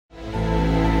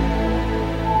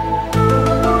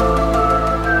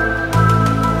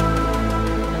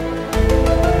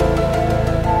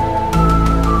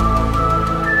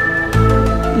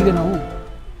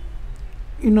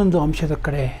ಇನ್ನೊಂದು ಅಂಶದ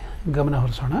ಕಡೆ ಗಮನ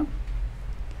ಹರಿಸೋಣ.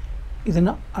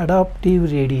 ಇದನ್ನು ಅಡಾಪ್ಟಿವ್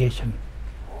ರೇಡಿಯೇಷನ್,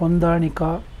 ಹೊಂದಾಣಿಕಾ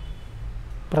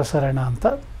ಪ್ರಸರಣ ಅಂತ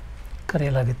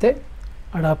ಕರೆಯಲಾಗುತ್ತೆ.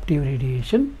 ಅಡಾಪ್ಟಿವ್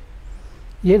ರೇಡಿಯೇಷನ್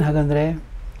ಏನು ಹಾಗಂದರೆ,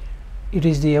 it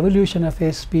is the evolution of A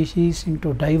species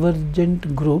into divergent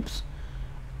groups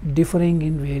differing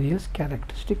in various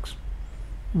characteristics.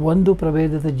 ಒಂದು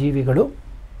ಪ್ರಭೇದದ ಜೀವಿಗಳು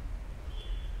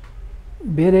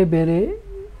ಬೇರೆ ಬೇರೆ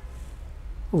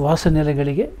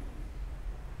ವಾಸನೆಲೆಗಳಿಗೆ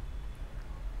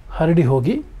ಹರಡಿ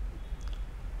ಹೋಗಿ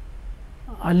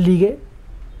ಅಲ್ಲಿಗೆ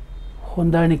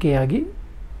ಹೊಂದಾಣಿಕೆಯಾಗಿ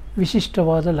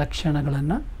ವಿಶಿಷ್ಟವಾದ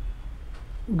ಲಕ್ಷಣಗಳನ್ನು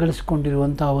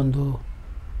ಗಳಿಸಿಕೊಂಡಿರುವಂಥ ಒಂದು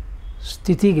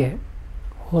ಸ್ಥಿತಿಗೆ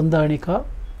ಹೊಂದಾಣಿಕಾ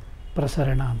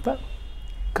ಪ್ರಸರಣ ಅಂತ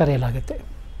ಕರೆಯಲಾಗುತ್ತೆ.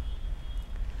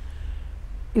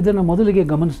 ಇದನ್ನು ಮೊದಲಿಗೆ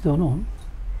ಗಮನಿಸಿದವನು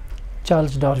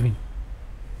ಚಾರ್ಲ್ಸ್ ಡಾರ್ವಿನ್.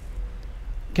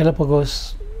 ಗ್ಯಾಲಪಗೋಸ್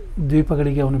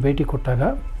ದ್ವೀಪಗಳಿಗೆ ಅವನು ಭೇಟಿ ಕೊಟ್ಟಾಗ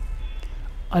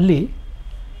ಅಲ್ಲಿ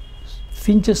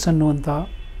ಫಿಂಚಸ್ ಅನ್ನುವಂಥ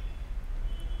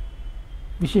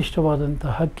ವಿಶಿಷ್ಟವಾದಂಥ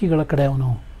ಹಕ್ಕಿಗಳ ಕಡೆ ಅವನು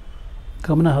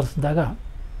ಗಮನ ಹರಿಸಿದಾಗ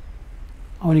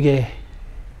ಅವನಿಗೆ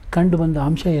ಕಂಡು ಬಂದ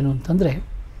ಅಂಶ ಏನು ಅಂತಂದರೆ,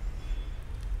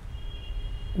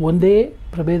 ಒಂದೇ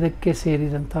ಪ್ರಭೇದಕ್ಕೆ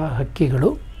ಸೇರಿದಂಥ ಹಕ್ಕಿಗಳು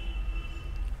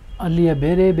ಅಲ್ಲಿಯ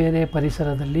ಬೇರೆ ಬೇರೆ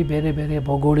ಪರಿಸರದಲ್ಲಿ, ಬೇರೆ ಬೇರೆ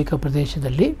ಭೌಗೋಳಿಕ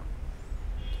ಪ್ರದೇಶದಲ್ಲಿ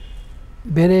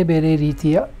ಬೇರೆ ಬೇರೆ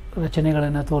ರೀತಿಯ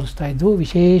ರಚನೆಗಳನ್ನು ತೋರಿಸ್ತಾ ಇದ್ವು.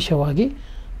 ವಿಶೇಷವಾಗಿ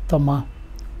ತಮ್ಮ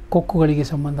ಕೊಕ್ಕುಗಳಿಗೆ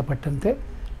ಸಂಬಂಧಪಟ್ಟಂತೆ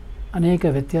ಅನೇಕ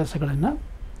ವ್ಯತ್ಯಾಸಗಳನ್ನು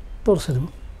ತೋರಿಸಿದ್ವು.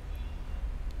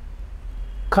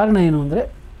 ಕಾರಣ ಏನು ಅಂದರೆ,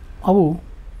 ಅವು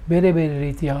ಬೇರೆ ಬೇರೆ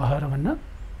ರೀತಿಯ ಆಹಾರವನ್ನು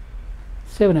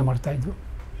ಸೇವನೆ ಮಾಡ್ತಾಯಿದ್ವು.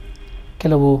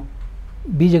 ಕೆಲವು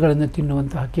ಬೀಜಗಳನ್ನು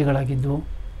ತಿನ್ನುವಂಥ ಹಕ್ಕಿಗಳಾಗಿದ್ದವು,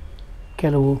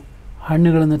 ಕೆಲವು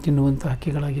ಹಣ್ಣುಗಳನ್ನು ತಿನ್ನುವಂಥ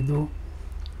ಹಕ್ಕಿಗಳಾಗಿದ್ದವು,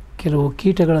 ಕೆಲವು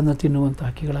ಕೀಟಗಳನ್ನು ತಿನ್ನುವಂಥ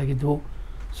ಹಕ್ಕಿಗಳಾಗಿದ್ದವು.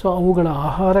 ಸೊ ಅವುಗಳ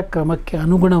ಆಹಾರ ಕ್ರಮಕ್ಕೆ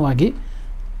ಅನುಗುಣವಾಗಿ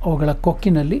ಅವುಗಳ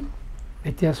ಕೊಕ್ಕಿನಲ್ಲಿ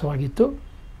ವ್ಯತ್ಯಾಸವಾಗಿತ್ತು.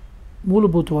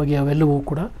 ಮೂಲಭೂತವಾಗಿ ಅವೆಲ್ಲವೂ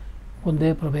ಕೂಡ ಒಂದೇ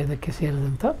ಪ್ರಭೇದಕ್ಕೆ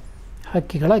ಸೇರಿದಂಥ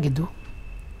ಹಕ್ಕಿಗಳಾಗಿದ್ದವು.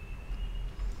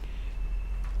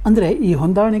 ಅಂದರೆ ಈ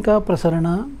ಹೊಂದಾಣಿಕಾ ಪ್ರಸರಣ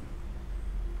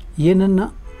ಏನನ್ನು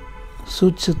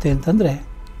ಸೂಚಿಸುತ್ತೆ ಅಂತಂದರೆ,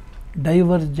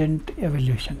 divergent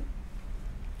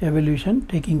evolution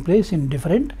taking place in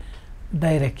different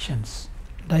directions.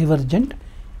 Divergent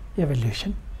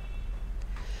evolution.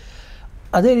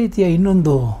 ಅದೇ ರೀತಿಯ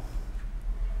ಇನ್ನೊಂದು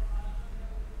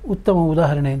ಉತ್ತಮ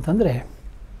ಉದಾಹರಣೆ ಅಂತಂದರೆ,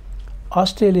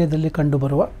 ಆಸ್ಟ್ರೇಲಿಯಾದಲ್ಲಿ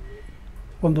ಕಂಡುಬರುವ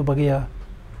ಒಂದು ಬಗೆಯ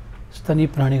ಸ್ತನಿ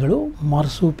ಪ್ರಾಣಿಗಳು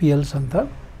ಮಾರ್ಸುಪಿಯಲ್ಸ್ ಅಂತ,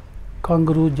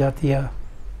 ಕಾಂಗರೂ ಜಾತಿಯ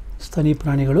ಸ್ತನಿ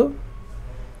ಪ್ರಾಣಿಗಳು.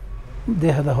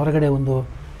 ದೇಹದ ಹೊರಗಡೆ ಒಂದು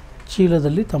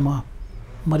ಚೀಲದಲ್ಲಿ ತಮ್ಮ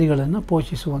ಮರಿಗಳನ್ನು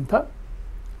ಪೋಷಿಸುವಂಥ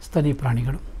ಸ್ತನಿ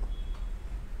ಪ್ರಾಣಿಗಳು.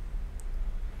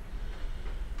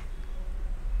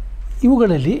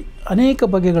 ಇವುಗಳಲ್ಲಿ ಅನೇಕ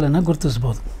ಬಗೆಗಳನ್ನು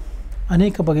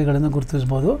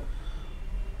ಗುರುತಿಸ್ಬೋದು.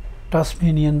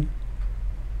 ಟಾಸ್ಮೇನಿಯನ್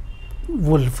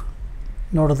ವುಲ್ಫ್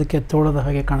ನೋಡೋದಕ್ಕೆ ತೋಳದ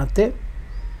ಹಾಗೆ ಕಾಣುತ್ತೆ.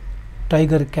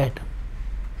 ಟೈಗರ್ ಕ್ಯಾಟ್,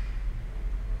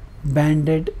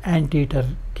 ಬ್ಯಾಂಡೆಡ್ ಆ್ಯಂಟೀಟರ್,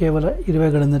 ಕೇವಲ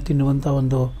ಇರುವೆಗಳನ್ನು ತಿನ್ನುವಂಥ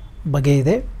ಒಂದು ಬಗೆ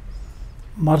ಇದೆ.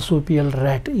 ಮಾರ್ಸುಪಿಯಲ್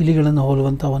ರ್ಯಾಟ್, ಇಲಿಗಳನ್ನು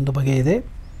ಹೋಲುವಂಥ ಒಂದು ಬಗೆ ಇದೆ.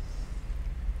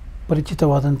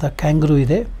 ಪರಿಚಿತವಾದಂಥ ಕ್ಯಾಂಗ್ರೂ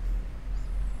ಇದೆ,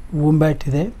 ವೂಂಬ್ಯಾಟ್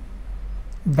ಇದೆ,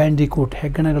 ಬ್ಯಾಂಡಿಕೂಟ್,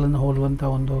 ಹೆಗ್ಗಣಗಳನ್ನು ಹೋಲುವಂಥ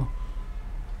ಒಂದು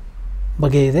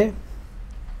ಬಗೆ ಇದೆ.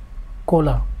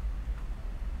 ಕೋಲಾ,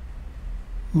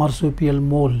 ಮಾರ್ಸುಪಿಯಲ್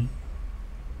ಮೋಲ್,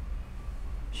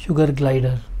 ಶುಗರ್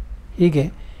ಗ್ಲೈಡರ್, ಹೀಗೆ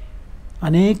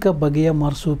ಅನೇಕ ಬಗೆಯ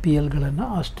ಮಾರ್ಸುಪಿಯಲ್ಗಳನ್ನು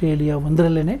ಆಸ್ಟ್ರೇಲಿಯಾ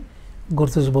ಒಂದರಲ್ಲೇ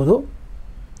ಗುರುತಿಸ್ಬೋದು.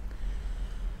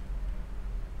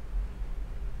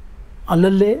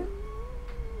 ಅಲ್ಲಲ್ಲೇ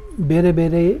ಬೇರೆ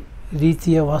ಬೇರೆ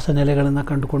ರೀತಿಯ ವಾಸನೆಲೆಗಳನ್ನು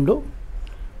ಕಂಡುಕೊಂಡು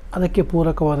ಅದಕ್ಕೆ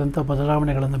ಪೂರಕವಾದಂಥ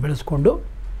ಬದಲಾವಣೆಗಳನ್ನು ಬೆಳೆಸ್ಕೊಂಡು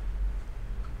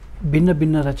ಭಿನ್ನ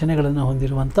ಭಿನ್ನ ರಚನೆಗಳನ್ನು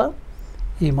ಹೊಂದಿರುವಂಥ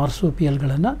ಈ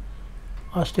ಮಾರ್ಸುಪಿಯಲ್ಗಳನ್ನು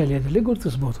ಆಸ್ಟ್ರೇಲಿಯಾದಲ್ಲಿ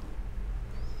ಗುರುತಿಸ್ಬೋದು.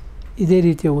 ಇದೇ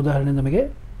ರೀತಿಯ ಉದಾಹರಣೆ ನಮಗೆ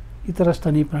ಇತರ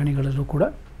ಸ್ತನಿ ಪ್ರಾಣಿಗಳಲ್ಲೂ ಕೂಡ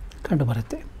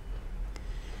ಕಂಡುಬರುತ್ತೆ.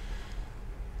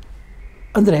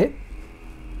 ಅಂದರೆ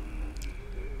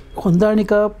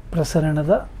ಹೊಂದಾಣಿಕಾ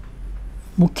ಪ್ರಸರಣದ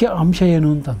ಮುಖ್ಯ ಅಂಶ ಏನು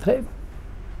ಅಂತಂದರೆ,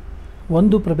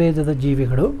 ಒಂದು ಪ್ರಭೇದದ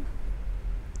ಜೀವಿಗಳು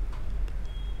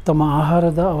ತಮ್ಮ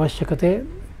ಆಹಾರದ ಅವಶ್ಯಕತೆ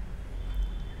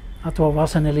ಅಥವಾ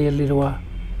ವಾಸನೆಲೆಯಲ್ಲಿರುವ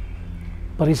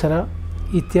ಪರಿಸರ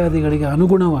ಇತ್ಯಾದಿಗಳಿಗೆ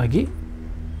ಅನುಗುಣವಾಗಿ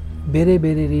ಬೇರೆ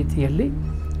ಬೇರೆ ರೀತಿಯಲ್ಲಿ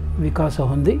ವಿಕಾಸ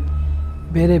ಹೊಂದಿ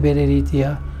ಬೇರೆ ಬೇರೆ ರೀತಿಯ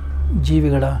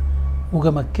ಜೀವಿಗಳ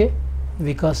ಉಗಮಕ್ಕೆ,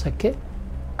 ವಿಕಾಸಕ್ಕೆ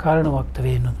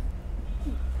ಕಾರಣವಾಗ್ತವೆ ಅನ್ನೋದು.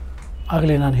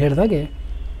 ಆಗಲೇ ನಾನು ಹೇಳಿದಾಗೆ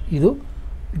ಇದು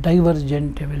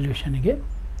ಡೈವರ್ಜೆಂಟ್ ಎವಲ್ಯೂಷನ್ಗೆ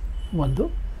ಒಂದು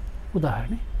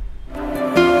ಉದಾಹರಣೆ.